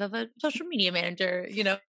the life of a social media manager, and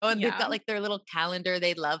they've Yeah. got like their little calendar.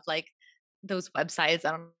 They love like those websites.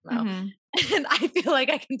 I don't know. Hmm. And I feel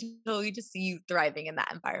like I can totally just see you thriving in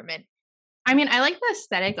that environment. I mean, I like the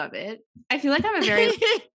aesthetic of it. I feel like I'm a very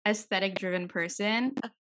aesthetic driven person,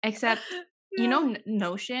 except Yeah.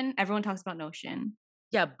 Notion. Everyone talks about Notion.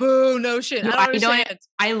 Yeah. Boo, Notion. Yo, I don't I don't. understand.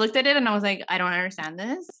 I looked at it and I was like, I don't understand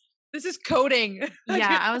this. This is coding.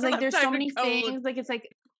 Yeah, I I was don't like, have there's so time to many code. things. Like it's like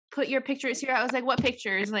put your pictures here. I was like, what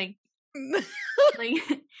pictures? Like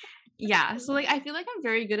yeah. So like I feel like I'm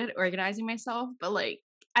very good at organizing myself, but like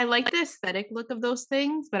I like the aesthetic look of those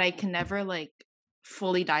things, but I can never like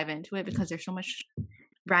fully dive into it because there's so much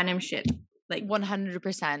random shit. Like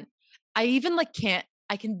 100%. I even like can't,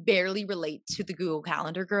 I can barely relate to the Google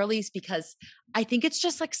Calendar girlies, because I think it's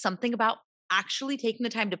just like something about actually taking the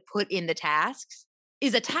time to put in the tasks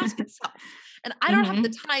is a task itself. And I don't have the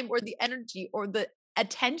mhm. time or the energy or the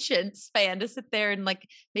attention span to sit there and like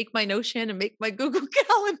make my Notion and make my Google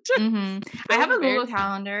Calendar. Mhm. I So have a Google embarrassing.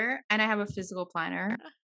 Calendar and I have a physical planner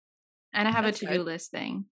and I have a That's to-do good. list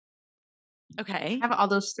thing. I Okay. have all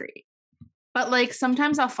those 3. But like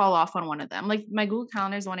sometimes I'll fall off on one of them. Like my Google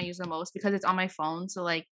Calendar is the one I use the most because it's on my phone, so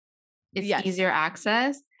like it's Yes. easier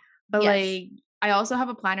access. But Yes. like I also have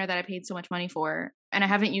a planner that I paid so much money for and I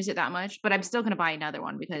haven't used it that much, but I'm still gonna buy another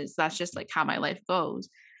one because that's just like how my life goes.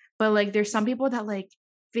 But like there's some people that like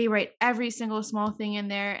they write every single small thing in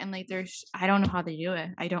there and like there's I don't know how they do it.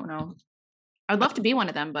 I don't know. I'd love to be one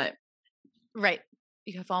of them, but Right.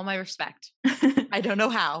 You have all my respect. I don't know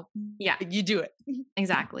how, yeah, but you do it.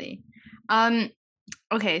 exactly. Um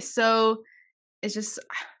okay, so it's just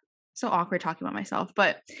so awkward talking about myself,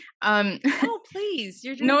 but Oh, please.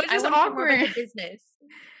 You're no, doing it's I just want to hear more about awkward. the business.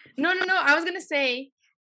 No. I was gonna say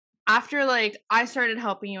after like I started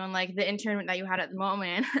helping you and like the intern that you had at the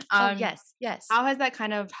moment, Oh, yes. Yes. how has that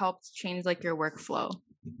kind of helped change like your workflow?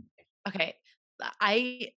 Okay.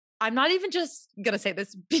 I I'm not even just gonna say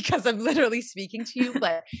this because I'm literally speaking to you,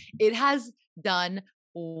 but it has done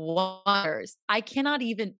wonders. I cannot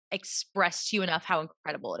even express to you enough how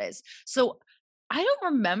incredible it is. So I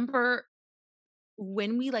don't remember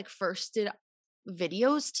when we like first did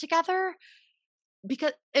videos together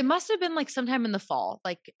because it must have been like sometime in the fall,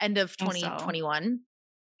 like end of I think so. 2021.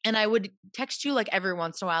 And I would text you like every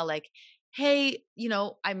once in a while, like, hey,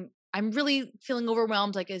 I'm really feeling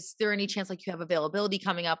overwhelmed. Like, is there any chance like you have availability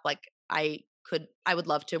coming up? Like I would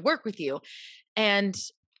love to work with you. And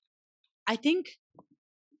I think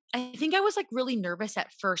I was like really nervous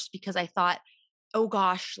at first because I thought, oh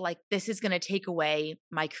gosh, like this is going to take away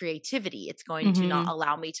my creativity. It's going to not Mhm.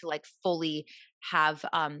 allow me to like fully have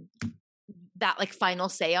that like final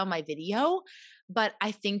say on my video. But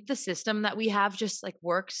I think the system that we have just like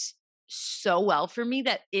works so well for me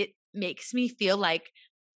that it makes me feel like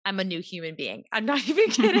I'm a new human being. I'm not even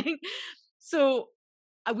kidding. So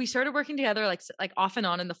we started working together like off and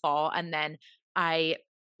on in the fall, and then I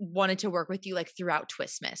wanted to work with you like throughout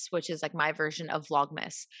Twistmas, which is like my version of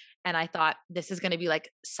Vlogmas. And I thought this is going to be like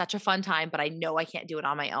such a fun time, but I know I can't do it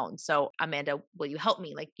on my own. So Amanda, will you help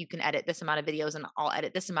me? Like you can edit this amount of videos and I'll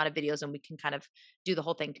edit this amount of videos and we can kind of do the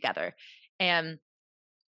whole thing together. And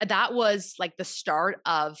that was like the start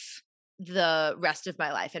of the rest of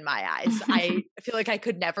my life in my eyes. I feel like I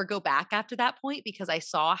could never go back after that point because I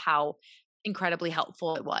saw how incredibly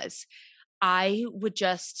helpful it was. I would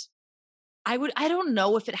just I don't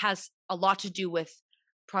know if it has a lot to do with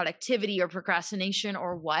productivity or procrastination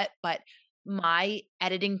or what, but my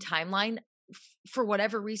editing timeline for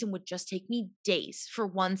whatever reason would just take me days for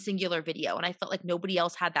one singular video and I felt like nobody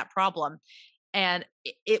else had that problem and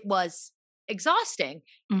it was exhausting.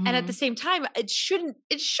 And at the Mhm. same time, it shouldn't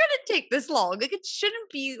take this long. Like it shouldn't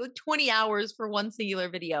be like 20 hours for one singular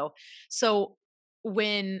video. So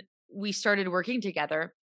when we started working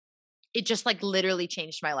together, it just like literally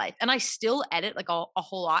changed my life. And I still edit like a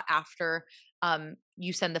whole lot after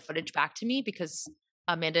you send the footage back to me because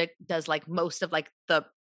Amanda does like most of like the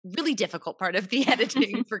really difficult part of the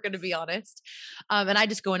editing, if we're going to be honest. And I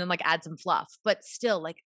just go in and like add some fluff, but still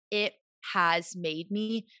like it has made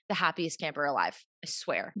me the happiest camper alive. I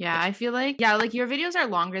swear. Yeah, It's I feel like yeah, like your videos are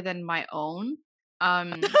longer than my own.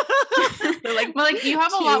 Um they're like but like you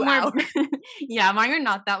have a lot 2 more hours. yeah, mine are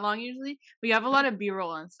not that long usually, but you have a lot of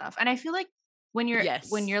B-roll and stuff. And I feel like when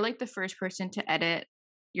Yes. you're like the first person to edit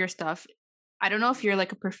your stuff, I don't know if you're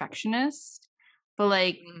like a perfectionist, but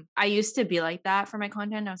like Mm, I used to be like that for my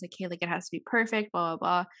content. I was like, hey, like it has to be perfect, blah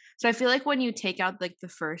blah blah. So I feel like when you take out like the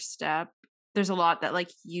first step, there's a lot that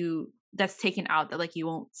like you that's taken out that like you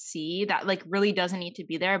won't see that like really doesn't need to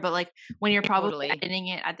be there. But like when you're probably totally. editing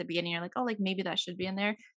it at the beginning, you're like, oh, like maybe that should be in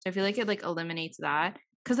there. So I feel like it like eliminates that.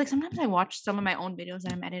 Cause like sometimes I watch some of my own videos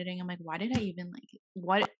that I'm editing. I'm like, why did I even like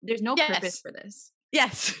what? There's no purpose Yes. for this.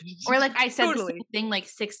 Yes. Or like I said the Totally. same thing like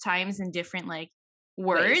 6 times in different like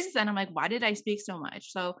words, Ways. and I'm like, why did I speak so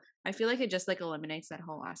much? So I feel like it just like eliminates that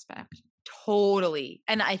whole aspect. Totally.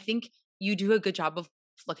 And I think you do a good job of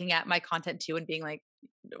looking at my content too and being like,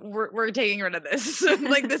 we're taking rid of this.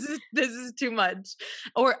 Like this is too much.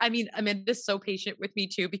 Or I mean, Amanda's so patient with me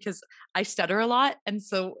too because I stutter a lot. And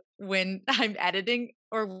so when I'm editing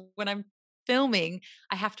or when I'm filming,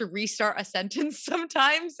 I have to restart a sentence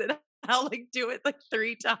sometimes and I'll like do it like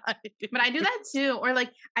 3 times. But I do that too. Or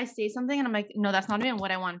like I say something and I'm like, no, that's not even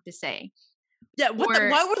what I wanted to say. Yeah, what the Or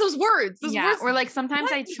why were those words? Those yeah, words or like sometimes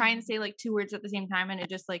what? I try and say like two words at the same time and it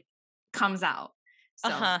just like comes out. So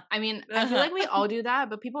Uh-huh. I mean, I feel Uh-huh. like we all do that,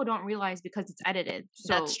 but people don't realize because it's edited.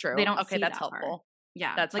 That's So they true. don't Okay, see that's that part. helpful.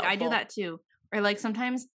 Yeah. That's Like I do helpful. that too. Or like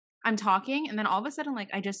sometimes I'm talking and then all of a sudden like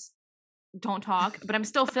I just don't talk, but I'm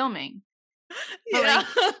still filming. But Yeah.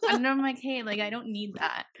 like I'm like, hey, like I don't need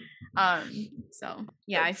that. So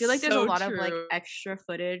yeah, I That's feel like there's a so lot of like true. extra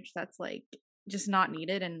footage that's like just not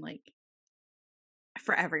needed and like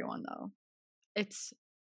for everyone though. it's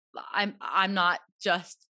I'm not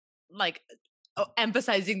just like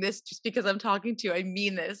emphasizing this just because I'm talking to you. I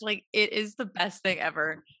mean this. Like it is the best thing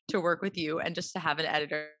ever to work with you and just to have an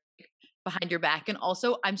editor behind your back. And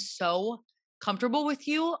also, I'm so comfortable with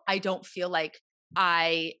you. I don't feel like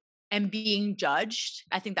I am being judged.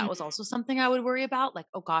 I think that was also something I would worry about. Like,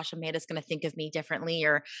 oh gosh, Amanda's going to think of me differently,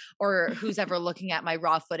 or who's ever looking at my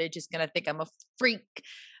raw footage is going to think I'm a freak.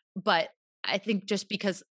 But I think just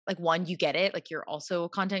because, like, one, you get it, like you're also a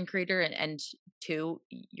content creator, and two,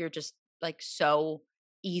 you're just like so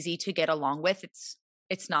easy to get along with.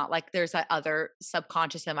 It's not like there's that other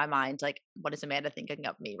subconscious in my mind, like, what is Amanda thinking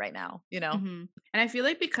of me right now? You know? And I feel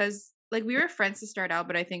like because like we were friends to start out,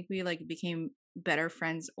 but I think we like became better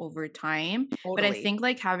friends over time. But I Totally. think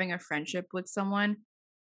like having a friendship with someone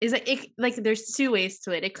is like it like there's two ways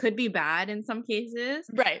to it. It could be bad in some cases,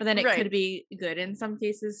 Right. but then it Right. could be good in some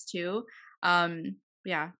cases too.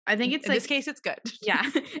 Yeah. I think it's In like this case, it's good. yeah,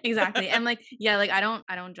 exactly. And like yeah, like I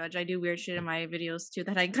don't judge. I do weird shit in my videos too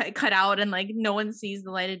that I cut out and like no one sees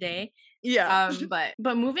the light of day. Yeah.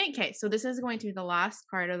 But moving okay, so this is going to be the last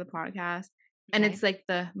part of the podcast and Okay. it's like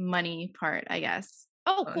the money part, I guess.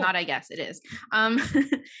 Oh, Well, not cool. I guess it is. Um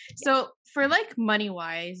so for like money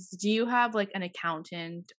wise, do you have like an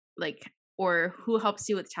accountant like or who helps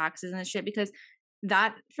you with taxes and shit? Because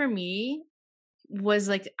that for me was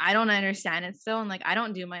like I don't understand it still and like I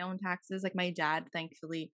don't do my own taxes. Like my dad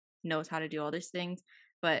thankfully knows how to do all these things,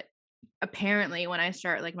 but apparently when I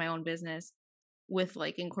start like my own business with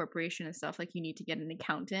like incorporation and stuff, like you need to get an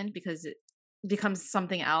accountant because it becomes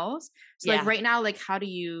something else. So like Yeah. right now, like how do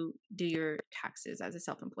you do your taxes as a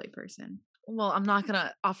self-employed person? Well, I'm not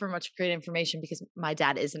gonna offer much great information because my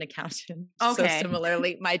dad is an accountant. So Okay.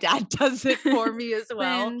 similarly, my dad does it for me as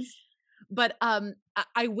well. Twins. But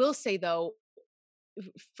I will say though,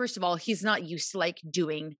 first of all, he's not used to like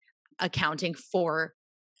doing accounting for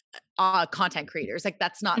content creators. Like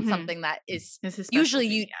that's not Mhm. something that is This is usually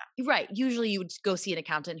specialty. right. Usually you would go see an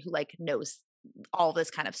accountant who like knows all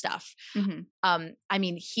this kind of stuff. Yeah. Mhm. I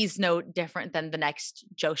mean, he's no different than the next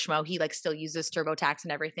Joe Schmo. He like still uses TurboTax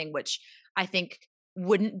and everything, which I think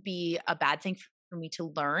wouldn't be a bad thing for me to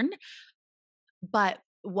learn. But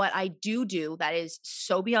what I do that is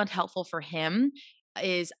so beyond helpful for him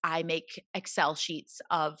is I make Excel sheets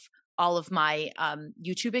of all of my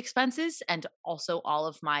YouTube expenses and also all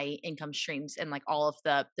of my income streams and like all of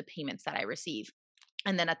the payments that I receive.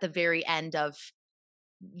 And then at the very end of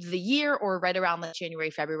the year or right around like January,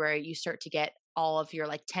 February, you start to get all of your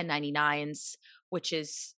like 1099s, which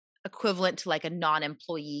is equivalent to like a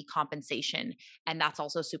non-employee compensation. And that's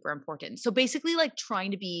also super important. So basically like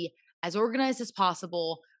trying to be as organized as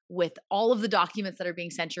possible with all of the documents that are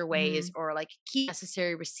being sent your ways Mhm. or like key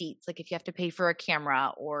necessary receipts. Like if you have to pay for a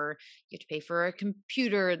camera or you have to pay for a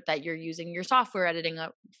computer that you're using your software editing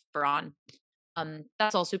for on,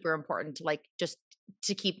 that's all super important to like just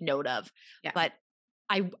to keep note of. Yeah. But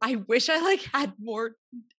I wish I like had more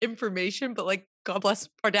information, but like God bless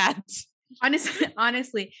our dads.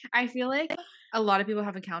 Honestly, I feel like a lot of people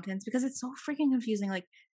have accountants because it's so freaking confusing. Like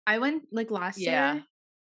I went like Yeah,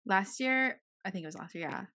 last year, I think it was last year,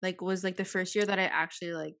 yeah. Like was like the first year that I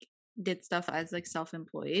actually like did stuff as like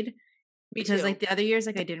self-employed me because like too. the other years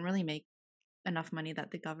like I didn't really make enough money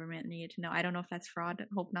that the government needed to know. I don't know if that's fraud,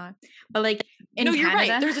 hope not. But like No, in you're right.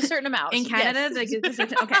 Canada, There's a certain amount. in Yes. Canada like it's a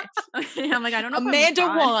certain okay. Okay. I'm like I don't know if I'm Amanda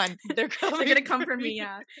fraud. won. They're They're coming gonna come for for me, me.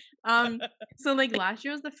 yeah. Um so like last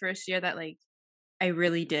year was the first year that like I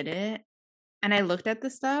really did it. And I looked at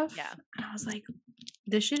the stuff Yeah. and I was like,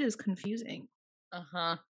 this shit is confusing.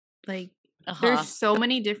 Uh-huh. Like, there's Uh-huh. so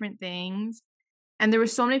many different things. And there were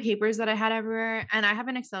so many papers that I had everywhere. And I have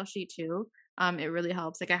an Excel sheet too. It really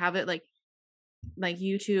helps. Like I have it like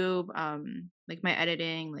YouTube, like my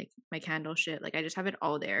editing, like my candle shit. Like I just have it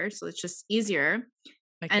all there. So it's just easier.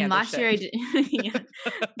 My And candle last year shit. I did yeah.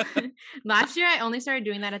 Last year I only started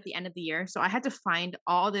doing that at the end of the year. So I had to find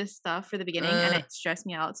all this stuff for the beginning and Ugh. it stressed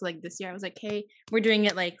me out. So like this year I was like, hey, we're doing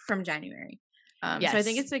it like from January. So I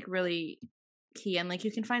think Yes. it's like really key and like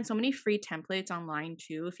you can find so many free templates online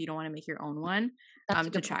too if you don't want to make your own one That's a to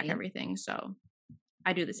good track point. everything. So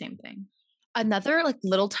I do the same thing. Another like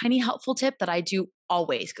little tiny helpful tip that I do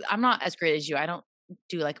always, because I'm not as great as you. I don't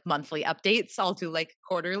do like monthly updates. I'll do like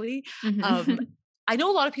quarterly. Um, Mhm. I know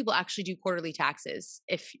a lot of people actually do quarterly taxes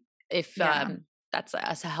if Yeah. that's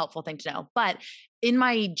a helpful thing to know. But in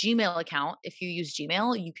my Gmail account, if you use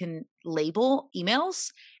Gmail, you can label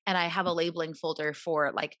emails, and I have a labeling folder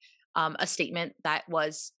for like a statement that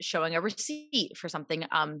was showing a receipt for something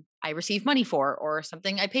I received money for or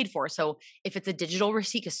something I paid for. So if it's a digital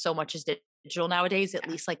receipt, because so much is digital nowadays, at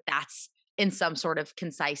Yeah. least like that's in some sort of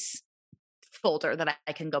concise folder that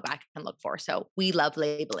I can go back and look for. So we love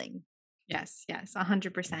labeling. Yes,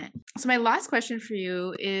 100%. So my last question for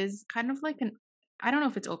you is kind of like I don't know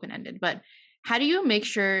if it's open-ended, but how do you make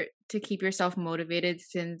sure to keep yourself motivated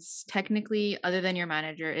since technically, other than your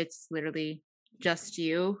manager, it's literally just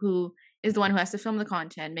you who is the one who has to film the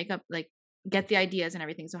content, make up, like, get the ideas and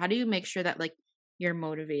everything. So how do you make sure that, like, you're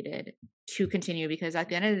motivated to continue? Because at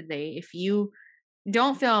the end of the day, if you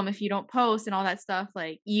don't film, if you don't post and all that stuff,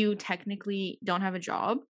 like, you technically don't have a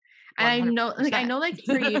job. And I 100%. know, like,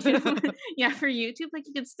 for YouTube, yeah, for YouTube, like,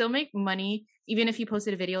 you could still make money even if you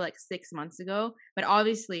posted a video like 6 months ago, but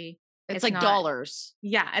obviously It's it's like not, dollars.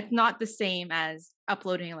 yeah, it's not the same as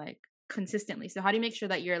uploading, like, consistently. So how do you make sure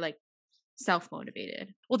that you're, like,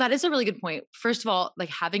 self-motivated? Well, that is a really good point. First of all, like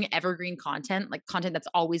having evergreen content, like content that's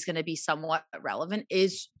always going to be somewhat relevant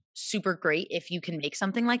is super great if you can make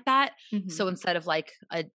something like that. Mhm, So instead of like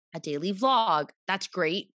a daily vlog, that's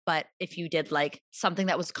great. But if you did like something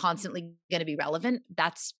that was constantly going to be relevant,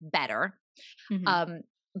 that's better. mhm, Um,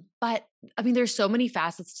 but I mean, there's so many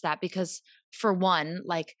facets to that because for one,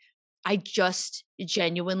 like I just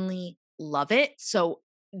genuinely love it. So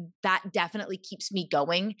that definitely keeps me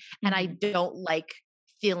going. And I mhm. don't like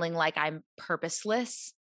feeling like I'm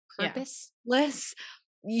Yeah. purposeless.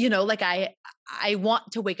 You know, like I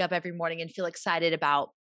want to wake up every morning and feel excited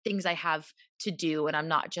about things I have to do. And I'm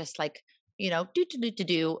not just like,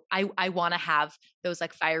 do. I want to have those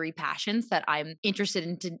like fiery passions that I'm interested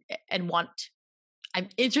in and want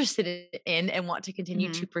to continue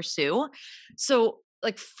to Mhm, pursue. So,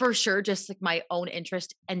 like, for sure, just like my own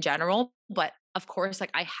interest in general. But of course,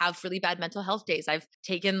 like, I have really bad mental health days. I've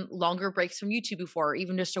taken longer breaks from YouTube before, or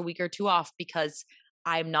even just a week or two off because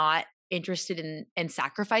I'm not interested in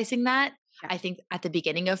sacrificing that. yeah. I think at the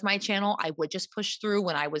beginning of my channel, I would just push through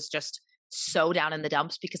when I was just so down in the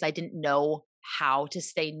dumps because I didn't know how to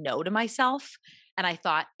say no to myself. And I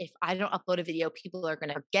thought, if I don't upload a video, people are going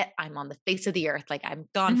to forget I'm on the face of the earth. Like I'm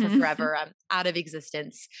gone for Mhm. forever. I'm out of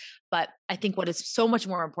existence. But I think what is so much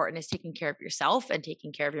more important is taking care of yourself and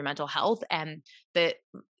taking care of your mental health. And the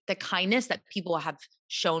the kindness that people have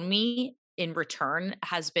shown me in return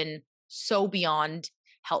has been so beyond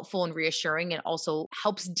helpful and reassuring, and also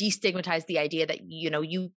helps destigmatize the idea that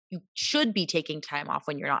you should be taking time off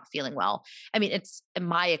when you're not feeling well. I mean, it's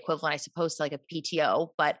my equivalent, I suppose, to like a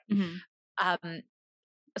PTO, but Mhm. um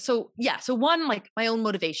so yeah, so one, like my own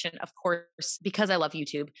motivation, of course, because I love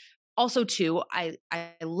YouTube. Also two, I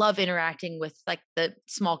love interacting with like the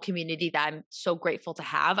small community that I'm so grateful to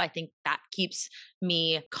have. I think that keeps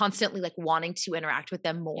me constantly like wanting to interact with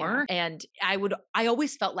them Yeah. more. And I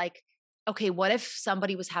always felt like, okay, what if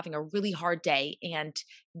somebody was having a really hard day and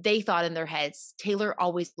they thought in their heads, Taylor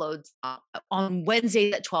always loads on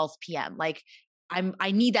Wednesdays at 12 p.m. Like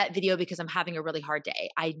I need that video because I'm having a really hard day.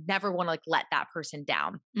 I never want to like let that person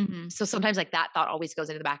down. Mhm. So sometimes like that thought always goes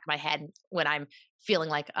into the back of my head when I'm feeling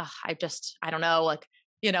like, I don't know, like,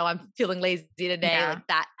 I'm feeling lazy today. Like Yeah.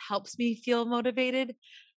 that helps me feel motivated.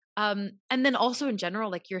 And then also in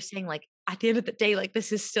general, like you're saying, like at the end of the day, like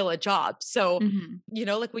this is still a job. So, Mhm.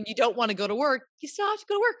 like when you don't want to go to work, you still have to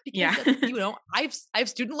go to work Yeah. because, I have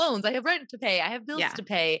student loans, I have rent to pay, I have bills Yeah. to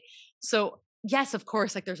pay. So yes, of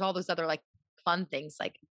course, like there's all those other like fun things.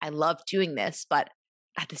 Like I love doing this, but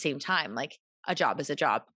at the same time, like a job is a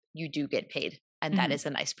job. You do get paid, and that Mhm. is a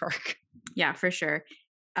nice perk. Yeah, for sure.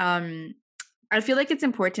 Um, I feel like it's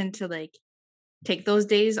important to, like, take those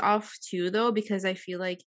days off too, though, because I feel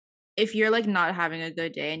like if you're, like, not having a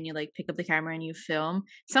good day and you, like, pick up the camera and you film,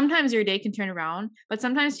 sometimes your day can turn around, but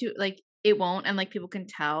sometimes you like, it won't, and, like, people can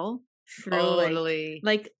tell through, Totally.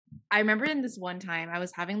 like, I remember in this one time, I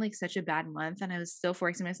was having, like, such a bad month, and I was still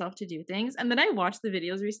forcing myself to do things, and then I watched the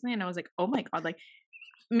videos recently, and I was like, "Oh my god," like,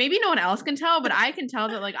 maybe no one else can tell, but I can tell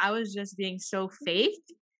that, like, I was just being so fake.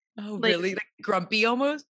 Oh, Like, really? Like grumpy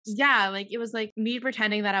almost? yeah, like, it was, like, me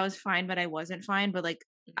pretending that I was fine, but I wasn't fine, but, like,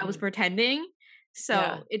 I was Mhm. pretending.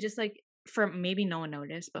 Yeah. So, it just, like, for maybe no one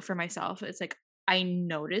noticed, but for myself, it's like, I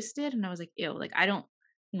noticed it and I was like, "Ew," like, I don't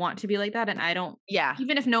want to be like that, and I don't, Yeah.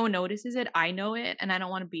 even if no one notices it, I know it, and I don't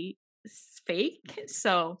wanna be fake.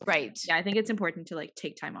 So, Right. yeah, I think it's important to, like,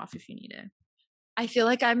 take time off if you need it. I feel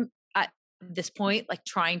like I'm at this point, like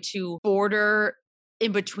trying to border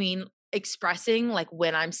in between expressing like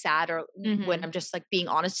when I'm sad or when Mhm. I'm just like being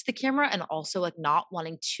honest to the camera, and also like not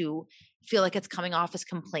wanting to feel like it's coming off as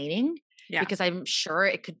complaining, Yeah. because I'm sure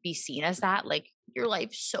it could be seen as that, like your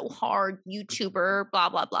life's so hard, YouTuber, blah,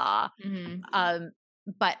 blah, blah. Mhm. Um,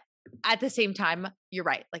 but at the same time, you're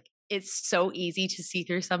right. Like it's so easy to see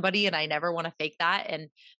through somebody, and I never want to fake that. And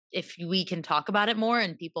if we can talk about it more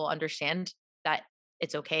and people understand that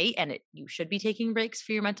it's okay and you should be taking breaks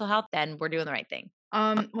for your mental health, then we're doing the right thing.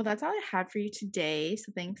 Well, that's all I had for you today.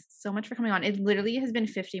 So thanks so much for coming on. It literally has been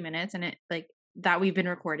 50 minutes and it like that we've been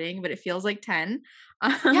recording, but it feels like 10.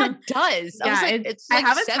 Yeah, it does. Yeah, I like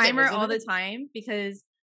have a 7, timer isn't all it? the time because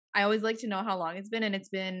I always like to know how long it's been, and it's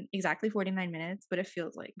been exactly 49 minutes, but it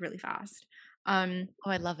feels like really fast. Oh,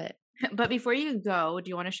 I love it. But before you go, do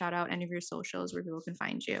you want to shout out any of your socials where people can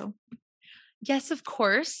find you? Yes, of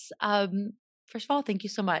course. First of all, thank you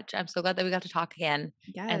so much. I'm so glad that we got to talk again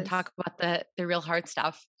and Yes. talk about the real hard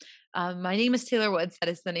stuff. My name is Taylor Woods. That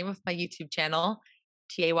is the name of my YouTube channel.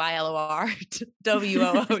 TaylorWoods.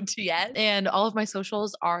 And all of my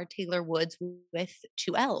socials are Taylor Woods with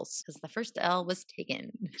 2 L's because the first L was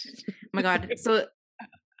taken. Oh my God. So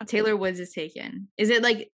Taylor Woods is taken. Is it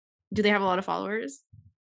like, do they have a lot of followers?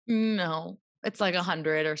 No, it's like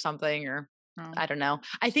 100 or something, or Oh. I don't know.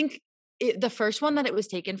 I think the first one that it was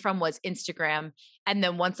taken from was Instagram. And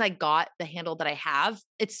then once I got the handle that I have,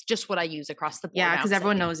 it's just what I use across the board. Yeah, now, because 'cause I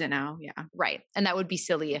everyone think- knows it now. Yeah. Right. And that would be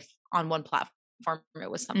silly if on one platform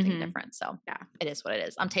it was something Mhm. different. So Yeah. it is what it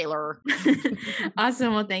is. I'm Taylor.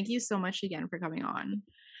 Awesome. Well, thank you so much again for coming on.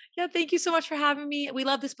 Yeah. Thank you so much for having me. We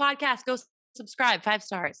love this podcast. Go subscribe, 5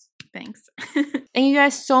 stars. Thanks. Thank you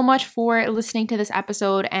guys so much for listening to this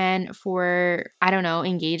episode and for, I don't know,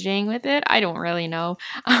 engaging with it. I don't really know.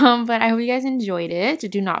 But I hope you guys enjoyed it.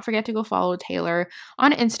 Do not forget to go follow Taylor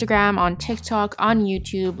on Instagram, on TikTok, on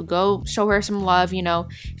YouTube. Go show her some love. You know,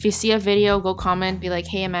 if you see a video, go comment, be like,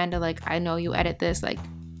 hey, Amanda, like, I know you edit this. Like,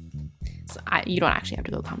 you don't actually have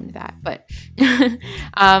to go comment that, but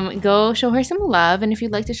go show her some love. And if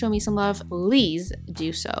you'd like to show me some love, please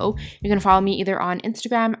do so. You can follow me either on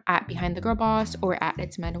Instagram at Behind the Girl Boss or at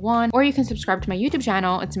It's Amanda Wan, or you can subscribe to my YouTube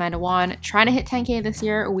channel, It's Amanda Wan. Trying to hit 10K this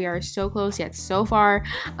year. We are so close yet so far.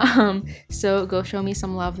 So go show me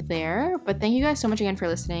some love there. But thank you guys so much again for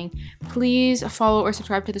listening. Please follow or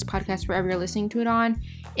subscribe to this podcast wherever you're listening to it on.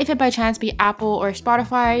 If it by chance be Apple or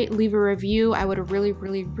Spotify, leave a review. I would really,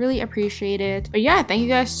 really, really appreciate it. But yeah, thank you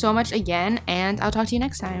guys so much again, and I'll talk to you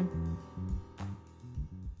next time.